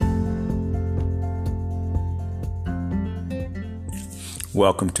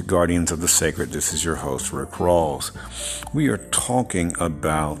Welcome to Guardians of the Sacred. This is your host, Rick Rawls. We are talking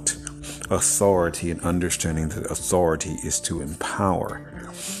about authority and understanding that authority is to empower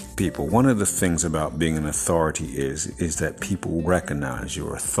people. One of the things about being an authority is that people recognize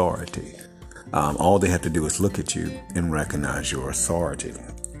your authority. All they have to do is look at you and recognize your authority,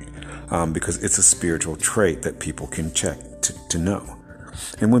 because it's a spiritual trait that people can check to know.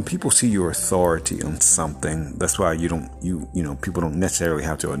 And when people see your authority on something, that's why people don't necessarily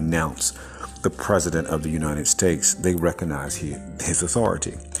have to announce the president of the United States. They recognize his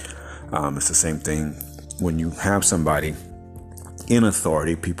authority. It's the same thing when you have somebody in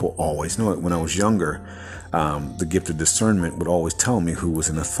authority. People always know it. When I was younger, the gift of discernment would always tell me who was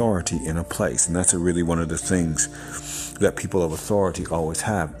in authority in a place. And that's really one of the things that people of authority always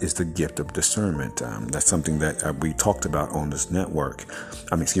have, is the gift of discernment. That's something that we talked about on this network.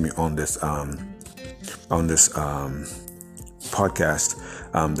 On this podcast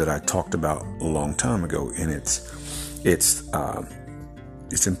that I talked about a long time ago, and it's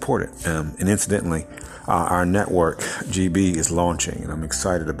important. And incidentally, our network GB is launching, and I'm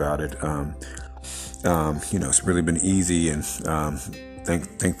excited about it. It's really been easy, and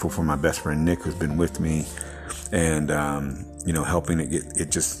thankful for my best friend Nick, who's been with me. And, helping it get,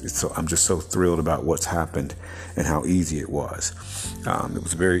 I'm just so thrilled about what's happened and how easy it was. It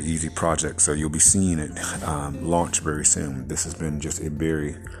was a very easy project. So you'll be seeing it, launch very soon. This has been just a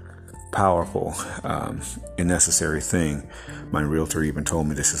very powerful, and necessary thing. My realtor even told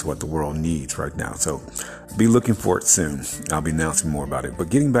me this is what the world needs right now. So be looking for it soon. I'll be announcing more about it. But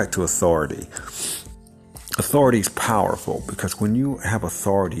getting back to authority. Authority is powerful because when you have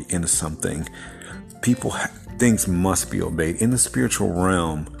authority into something, things must be obeyed. In the spiritual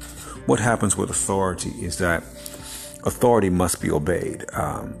realm, what happens with authority is that authority must be obeyed.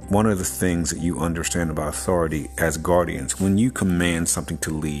 One of the things that you understand about authority as guardians, when you command something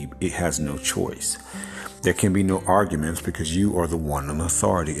to leave, it has no choice. There can be no arguments because you are the one in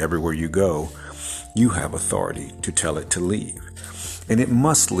authority. Everywhere you go, you have authority to tell it to leave. And it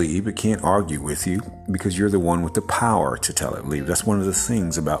must leave. It can't argue with you because you're the one with the power to tell it leave. That's one of the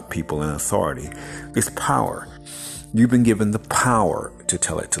things about people in authority. It's power. You've been given the power to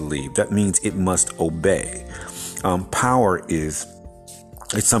tell it to leave. That means it must obey. Power it's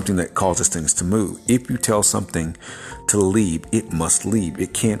something that causes things to move. If you tell something to leave, it must leave.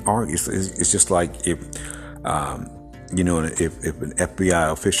 It can't argue. It's just like if an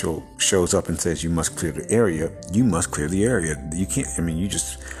FBI official shows up and says you must clear the area, you must clear the area. You can't, you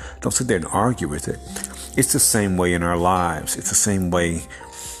just don't sit there and argue with it. It's the same way in our lives. It's the same way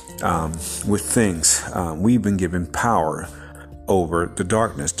with things. We've been given power over the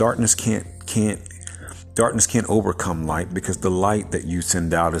darkness. Darkness can't overcome light because the light that you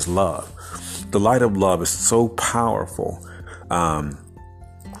send out is love. The light of love is so powerful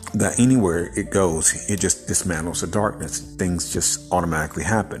that anywhere it goes, it just dismantles the darkness. Things just automatically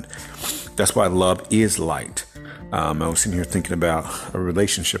happen. That's why love is light. I was sitting here thinking about a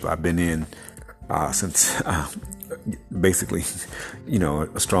relationship I've been in since basically,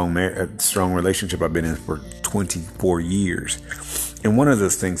 a strong relationship I've been in for 24 years. And one of the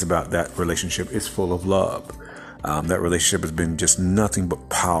things about that relationship is full of love. That relationship has been just nothing but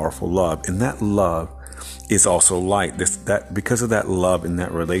powerful love. And that love is also light. Because of that love in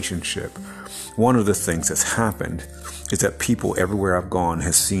that relationship, one of the things that's happened is that people everywhere I've gone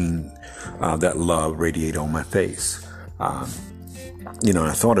has seen that love radiate on my face. And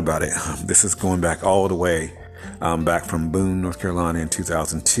I thought about it. This is going back all the way back from Boone, North Carolina in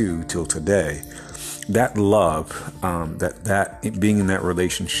 2002 till today. That love, that being in that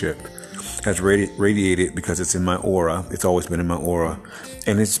relationship has radiated because it's in my aura. It's always been in my aura.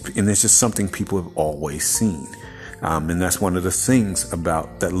 And it's just something people have always seen. And that's one of the things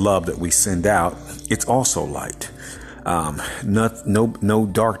about that love that we send out. It's also light. No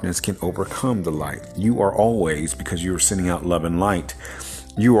darkness can overcome the light. You are always, because you are sending out love and light,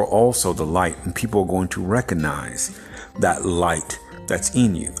 you are also the light, and people are going to recognize that light that's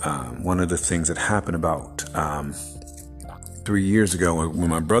in you. One of the things that happened about 3 years ago when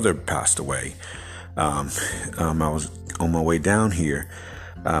my brother passed away, I was on my way down here.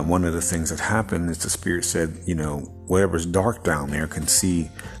 One of the things that happened is the Spirit said, whatever's dark down there can see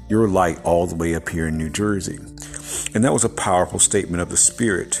your light all the way up here in New Jersey. And that was a powerful statement of the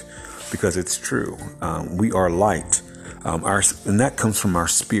Spirit because it's true. We are light. And that comes from our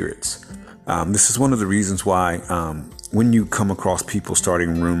spirits. This is one of the reasons why when you come across people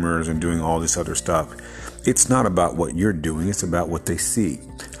starting rumors and doing all this other stuff, it's not about what you're doing. It's about what they see.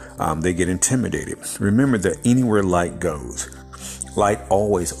 They get intimidated. Remember that anywhere light goes, Light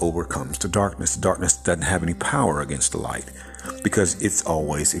always overcomes the darkness. The darkness doesn't have any power against the light because it's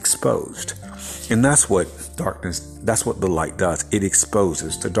always exposed. And that's what the light does. It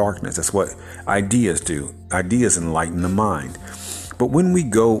exposes the darkness. That's what ideas do. Ideas enlighten the mind. But when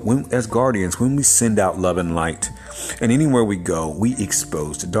we as guardians, when we send out love and light, and anywhere we go, we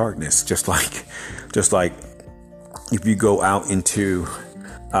expose the darkness. Just like if you go out into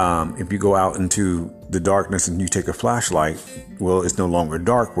the darkness and you take a flashlight, well, it's no longer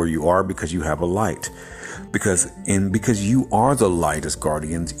dark where you are because you have a light. Because you are the light as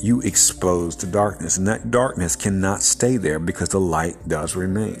guardians, you expose the darkness, and that darkness cannot stay there because the light does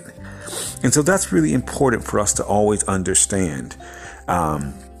remain. And so that's really important for us to always understand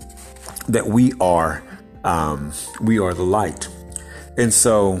that we are the light. And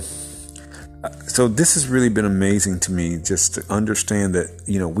so this has really been amazing to me, just to understand that,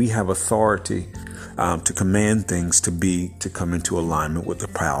 we have authority to command things to come into alignment with the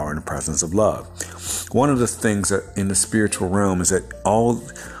power and the presence of love. One of the things that in the spiritual realm is that all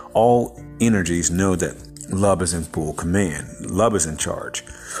energies know that love is in full command. Love is in charge.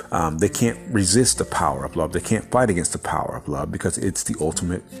 They can't resist the power of love. They can't fight against the power of love because it's the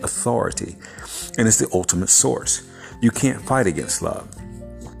ultimate authority and it's the ultimate source. You can't fight against love.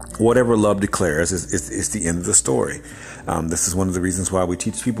 Whatever love declares is the end of the story. This is one of the reasons why we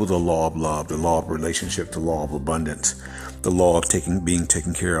teach people the law of love, the law of relationship, the law of abundance, the law of being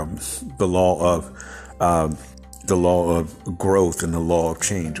taken care of, the law of growth, and the law of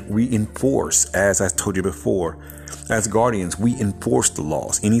change. We enforce, as I told you before, as guardians, we enforce the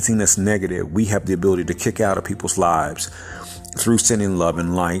laws. Anything that's negative, we have the ability to kick out of people's lives through sending love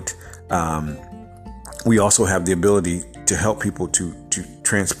and light. We also have the ability to help people to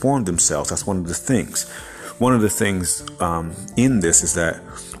transform themselves. That's one of the things. One of the things in this is that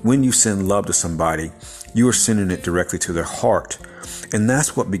when you send love to somebody, you are sending it directly to their heart. And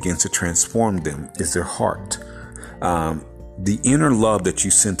that's what begins to transform them, is their heart. The inner love that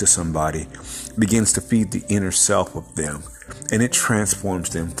you send to somebody begins to feed the inner self of them, and it transforms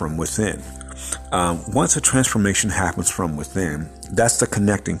them from within. Once a transformation happens from within, that's the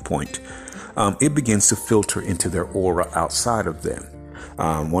connecting point. It begins to filter into their aura outside of them.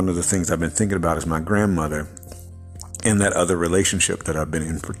 One of the things I've been thinking about is my grandmother and that other relationship that I've been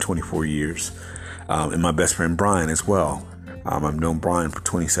in for 24 years, and my best friend Brian as well. I've known Brian for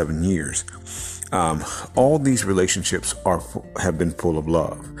 27 years. All these relationships have been full of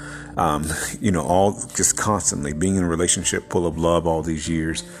love. All just constantly being in a relationship full of love all these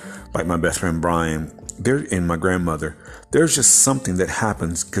years. Like my best friend Brian, and my grandmother, there's just something that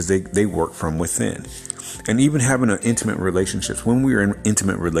happens because they work from within. And even having an intimate relationships, when we are in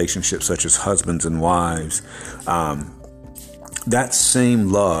intimate relationships such as husbands and wives, that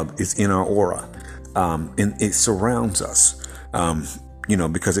same love is in our aura, and it surrounds us.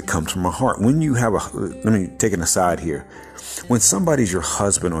 Because it comes from our heart. When you have let me take an aside here. When somebody's your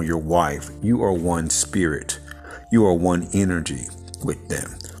husband or your wife, you are one spirit. You are one energy with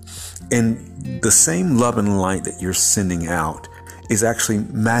them. And the same love and light that you're sending out is actually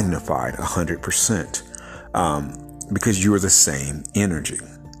magnified 100%, because you are the same energy.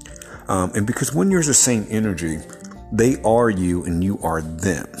 And because when you're the same energy, they are you and you are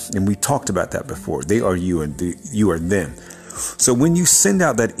them. And we talked about that before. They are you and you are them. So when you send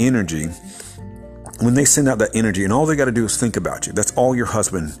out that energy, when they send out that energy, and all they got to do is think about you. That's all your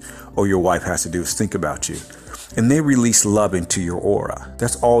husband or your wife has to do is think about you. And they release love into your aura.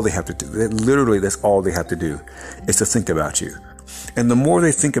 That's all they have to do. Literally, that's all they have to do is to think about you. And the more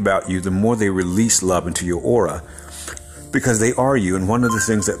they think about you, the more they release love into your aura, because they are you. And one of the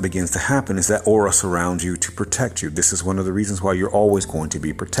things that begins to happen is that aura surrounds you to protect you. This is one of the reasons why you're always going to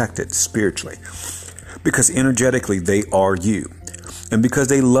be protected spiritually, because energetically they are you. And because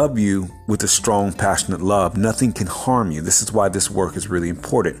they love you with a strong, passionate love, nothing can harm you. This is why this work is really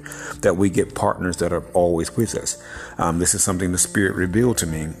important, that we get partners that are always with us. This is something the Spirit revealed to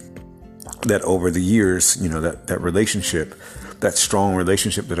me, that over the years, that relationship, that strong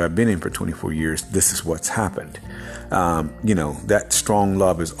relationship that I've been in for 24 years, this is what's happened. That strong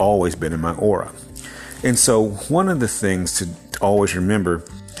love has always been in my aura. And so one of the things to always remember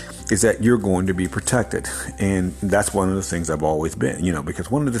is that you're going to be protected. And that's one of the things I've always been,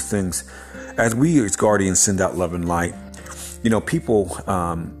 because one of the things, as we as guardians send out love and light, people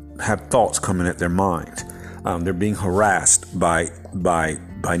have thoughts coming at their mind. They're being harassed by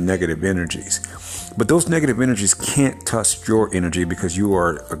negative energies. But those negative energies can't touch your energy because you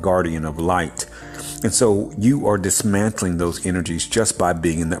are a guardian of light. And so you are dismantling those energies just by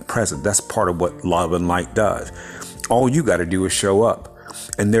being in that present. That's part of what love and light does. All you got to do is show up.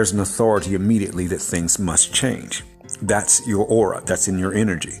 And there's an authority immediately that things must change. That's your aura. That's in your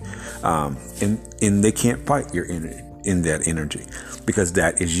energy. And they can't fight your energy in that energy because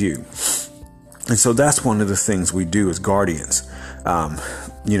that is you. And so that's one of the things we do as guardians.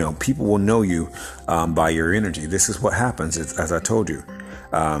 People will know you by your energy. This is what happens, as I told you.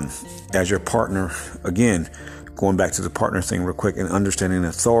 As your partner, again, going back to the partner thing real quick and understanding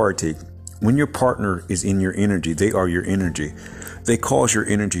authority. When your partner is in your energy, they are your energy. They cause your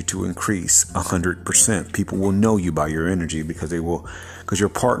energy to increase 100%. People will know you by your energy because your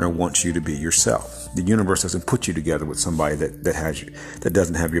partner wants you to be yourself. The universe doesn't put you together with somebody that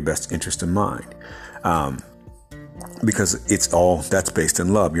doesn't have your best interest in mind. Because that's based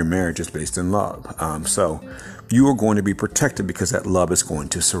in love. Your marriage is based in love. So you are going to be protected because that love is going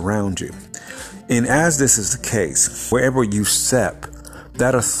to surround you. And as this is the case, wherever you step,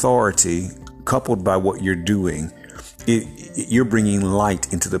 that authority coupled by what you're doing, you're bringing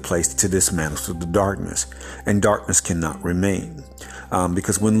light into the place to dismantle the darkness, and darkness cannot remain.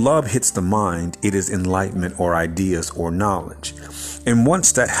 Because when love hits the mind, it is enlightenment or ideas or knowledge. And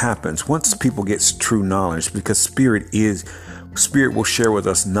once that happens, once people get true knowledge, because spirit will share with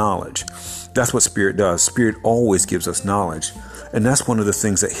us knowledge. That's what spirit does. Spirit always gives us knowledge. And that's one of the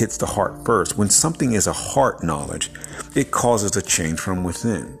things that hits the heart first. When something is a heart knowledge, it causes a change from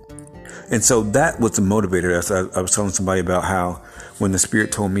within. And so that was the motivator. As I was telling somebody about how when the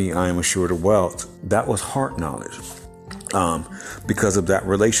spirit told me I am assured of wealth, that was heart knowledge. Because of that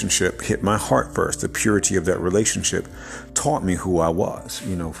relationship hit my heart first. The purity of that relationship taught me who I was,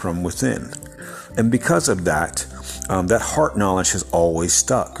 from within. And because of that, that heart knowledge has always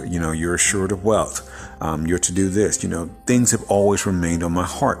stuck. You're assured of wealth. You're to do this. Things have always remained on my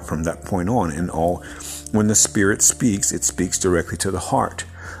heart from that point on. And when the spirit speaks, it speaks directly to the heart.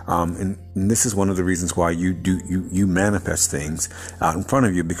 And this is one of the reasons why you manifest things out in front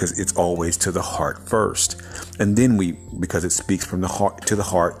of you, because it's always to the heart first. And then because it speaks from the heart to the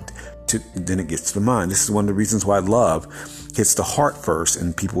heart, then it gets to the mind. This is one of the reasons why love hits the heart first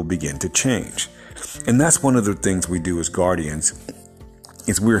and people begin to change. And that's one of the things we do as guardians,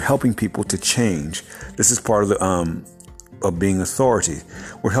 is we're helping people to change. This is part of the of being authority.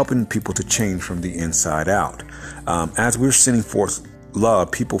 We're helping people to change from the inside out. As we're sending forth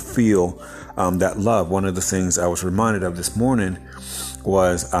love, people feel that love. One of the things I was reminded of this morning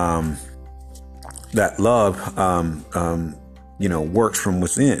was that love, works from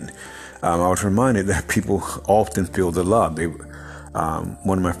within. I was reminded that people often feel the love.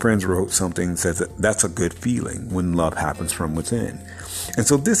 One of my friends wrote something that says that's a good feeling when love happens from within. And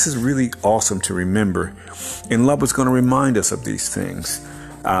so this is really awesome to remember. And love is going to remind us of these things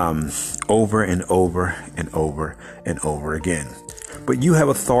over and over and over and over again. But you have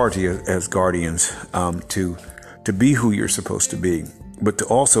authority as guardians to be who you're supposed to be, but to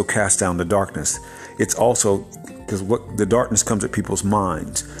also cast down the darkness. It's also because what the darkness comes at people's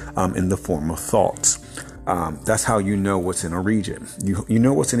minds in the form of thoughts. That's how you know what's in a region. You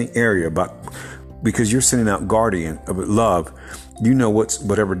know what's in the area, because you're sending out guardian of love. You know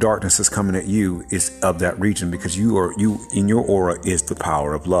whatever darkness is coming at you is of that region, because you in your aura is the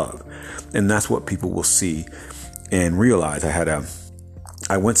power of love, and that's what people will see and realize.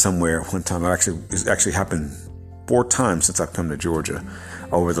 I went somewhere one time. It's actually happened 4 times since I've come to Georgia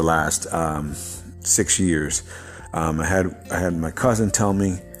over the last 6 years. I had my cousin tell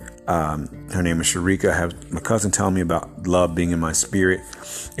me, her name is Sharika. I have my cousin tell me about love being in my spirit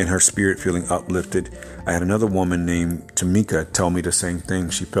and her spirit feeling uplifted. I had another woman named Tamika tell me the same thing.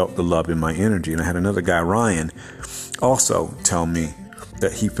 She felt the love in my energy. And I had another guy, Ryan, also tell me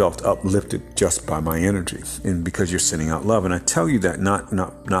that he felt uplifted just by my energy, and because you're sending out love. And I tell you that not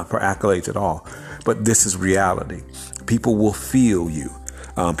for accolades at all, but this is reality. People will feel you.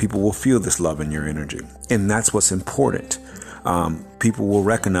 People will feel this love in your energy, and that's what's important. People will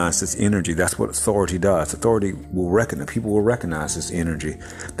recognize this energy. That's what authority does. Authority will recognize. People will recognize this energy.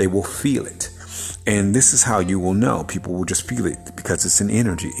 They will feel it, and this is how you will know. People will just feel it because it's an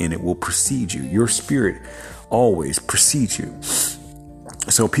energy, and it will precede you. Your spirit always precedes you.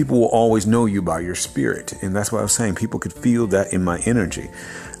 So people will always know you by your spirit. And that's what I was saying. People could feel that in my energy,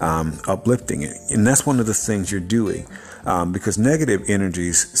 uplifting it. And that's one of the things you're doing, because negative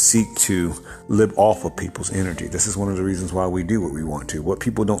energies seek to live off of people's energy. This is one of the reasons why we do what we want to. What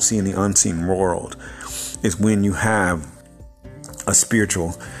people don't see in the unseen world is when you have a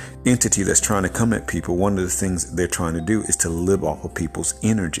spiritual entity that's trying to come at people, one of the things they're trying to do is to live off of people's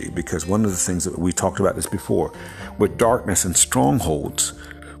energy. Because one of the things that we talked about this before with darkness and strongholds,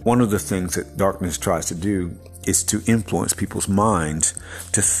 one of the things that darkness tries to do is to influence people's minds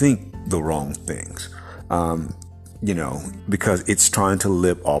to think the wrong things. because it's trying to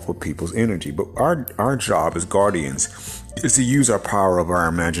live off of people's energy. But our job as guardians is to use our power of our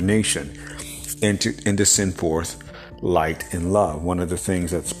imagination and to send forth light and love. One of the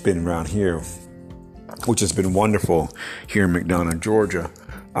things that's been around here, which has been wonderful here in McDonough, Georgia,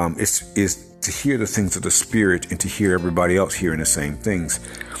 is to hear the things of the Spirit and to hear everybody else hearing the same things.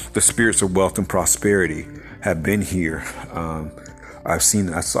 The spirits of wealth and prosperity have been here. I've seen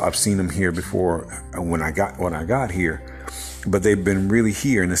them here before when I got here, but they've been really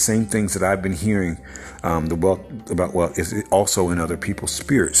here, and the same things that I've been hearing, the wealth about wealth is also in other people's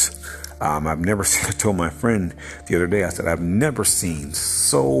spirits. I've never seen, I told my friend the other day, I said, I've never seen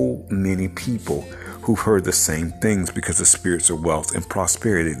so many people who've heard the same things, because the spirits of wealth and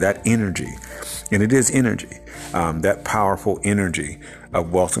prosperity, that energy, and it is energy, that powerful energy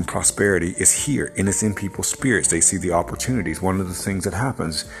of wealth and prosperity is here, and it's in people's spirits. They see the opportunities. One of the things that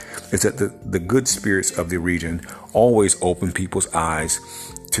happens is that the good spirits of the region always open people's eyes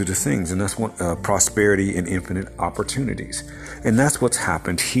to the things, and that's what prosperity and infinite opportunities. And that's what's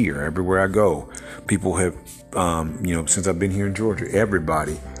happened here. Everywhere I go, people have, since I've been here in Georgia,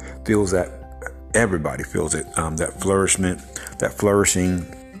 everybody feels it. That flourishing,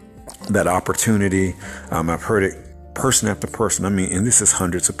 that opportunity. I've heard it person after person. And this is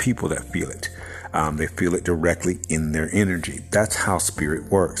hundreds of people that feel it. They feel it directly in their energy. That's how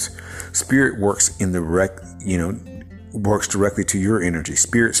spirit works. Spirit works works directly to your energy.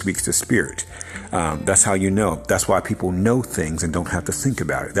 Spirit speaks to spirit. That's how you know. That's why people know things and don't have to think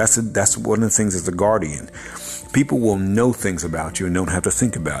about it. That's one of the things as a guardian. People will know things about you and don't have to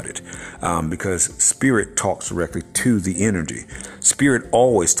think about it, because spirit talks directly to the energy. Spirit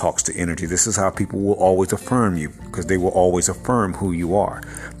always talks to energy. This is how people will always affirm you, because they will always affirm who you are.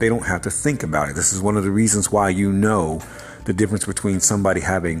 They don't have to think about it. This is one of the reasons why you know the difference between somebody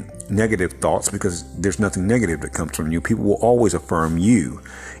having negative thoughts, because there's nothing negative that comes from you. People will always affirm you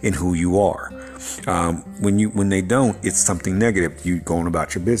in who you are. When they don't, it's something negative. You going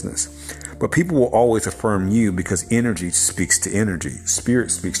about your business. But people will always affirm you, because energy speaks to energy.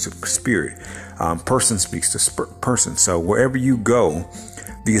 Spirit speaks to spirit. Person speaks to person. So wherever you go,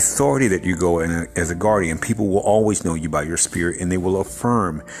 the authority that you go in as a guardian, people will always know you by your spirit, and they will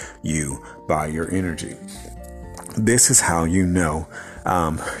affirm you by your energy. This is how you know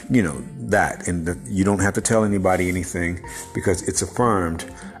that, and you don't have to tell anybody anything, because it's affirmed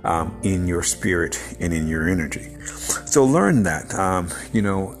in your spirit and in your energy. So learn that,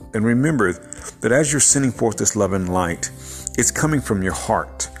 and remember that as you're sending forth this love and light, it's coming from your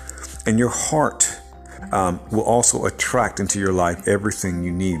heart, and your heart will also attract into your life everything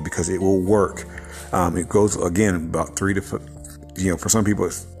you need, because it will work. It goes again about 3 to, for some people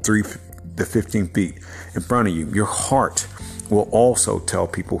it's 3 to 15 feet in front of you. Your heart will also tell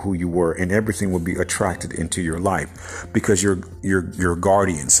people who you were, and everything will be attracted into your life, because you're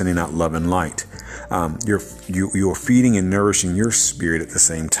guardian, sending out love and light. You're feeding and nourishing your spirit at the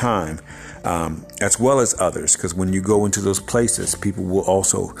same time, as well as others, because when you go into those places, people will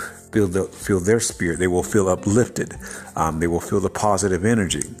also feel their spirit. They will feel uplifted. They will feel the positive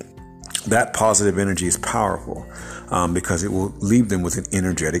energy. That positive energy is powerful, because it will leave them with an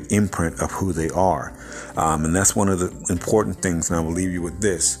energetic imprint of who they are. And that's one of the important things. And I will leave you with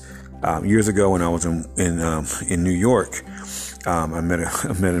this. Years ago, when I was in New York, I met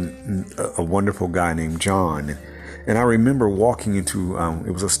a wonderful guy named John. And I remember walking into,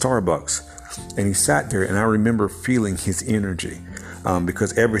 it was a Starbucks, and he sat there, and I remember feeling his energy,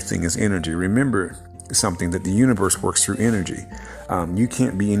 because everything is energy. Remember something, that the universe works through energy. You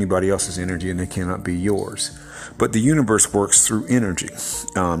can't be anybody else's energy, and they cannot be yours. But the universe works through energy.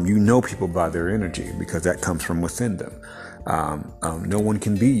 You know people by their energy, because that comes from within them. No one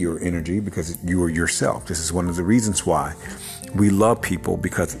can be your energy, because you are yourself. This is one of the reasons why we love people,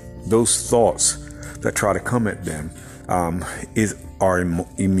 because those thoughts that try to come at them are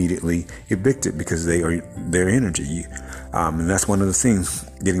immediately evicted, because they are their energy. And that's one of the things,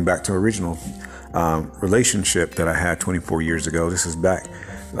 getting back to original relationship that I had 24 years ago. This is back,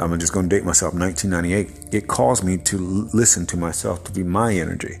 I'm just going to date myself, 1998. It caused me to listen to myself, to be my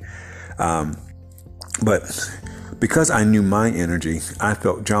energy. But because I knew my energy, I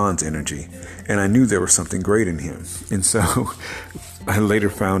felt John's energy, and I knew there was something great in him. And so I later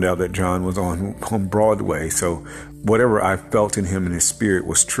found out that John was on Broadway. So whatever I felt in him and his spirit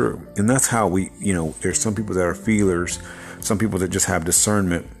was true. And that's how there's some people that are feelers, some people that just have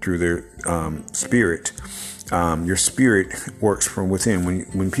discernment through their spirit. Your spirit works from within.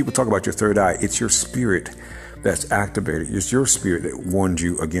 When people talk about your third eye, it's your spirit that's activated. It's your spirit that warns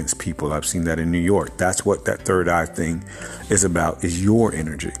you against people. I've seen that in New York. That's what that third eye thing is about, is your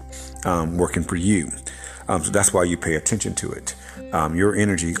energy working for you. So that's why you pay attention to it. Your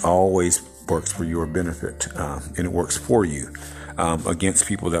energy always works for your benefit, and it works for you against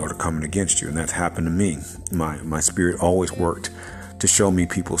people that are coming against you. And that's happened to me. My spirit always worked to show me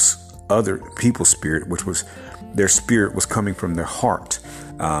other people's spirit, which was their spirit was coming from their heart.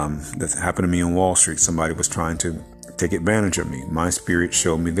 That happened to me on Wall Street. Somebody was trying to take advantage of me. My spirit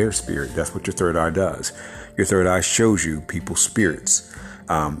showed me their spirit. That's what your third eye does. Your third eye shows you people's spirits.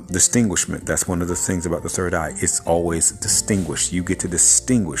 Distinguishment. That's one of the things about the third eye. It's always distinguished. You get to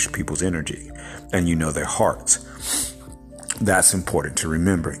distinguish people's energy, and you know their hearts. That's important to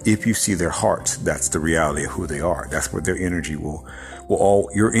remember. If you see their hearts, that's the reality of who they are. That's where their energy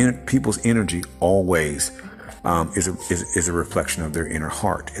people's energy always is a reflection of their inner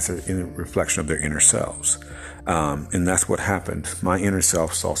heart. It's a reflection of their inner selves. And that's what happened. My inner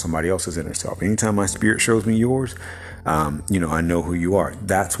self saw somebody else's inner self. Anytime my spirit shows me yours, I know who you are.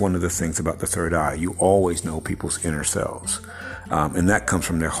 That's one of the things about the third eye. You always know people's inner selves. And that comes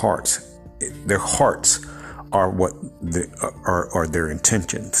from their hearts. Their hearts are what are their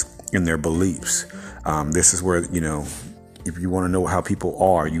intentions and their beliefs. This is where, if you want to know how people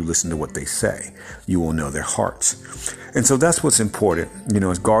are, you listen to what they say. You will know their hearts. And so that's what's important.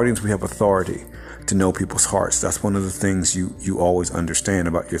 As guardians, we have authority to know people's hearts. That's one of the things you always understand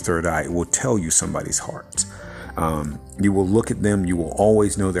about your third eye. It will tell you somebody's heart. You will look at them. You will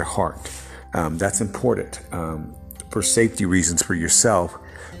always know their heart. That's important for safety reasons for yourself,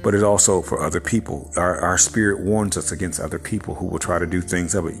 but it's also for other people. Our spirit warns us against other people who will try to do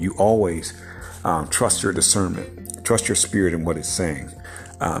things of it. You always trust your discernment, trust your spirit in what it's saying.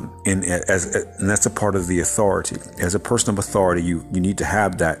 And that's a part of the authority. As a person of authority, you need to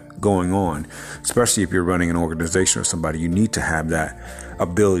have that going on, especially if you're running an organization or somebody. You need to have that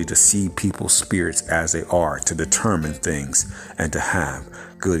ability to see people's spirits as they are, to determine things, and to have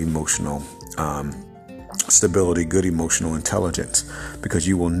good emotional stability, good emotional intelligence, because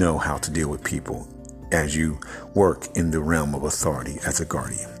you will know how to deal with people as you work in the realm of authority as a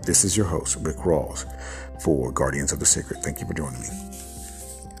guardian. This is your host, Rick Rawls, for Guardians of the Sacred. Thank you for joining me.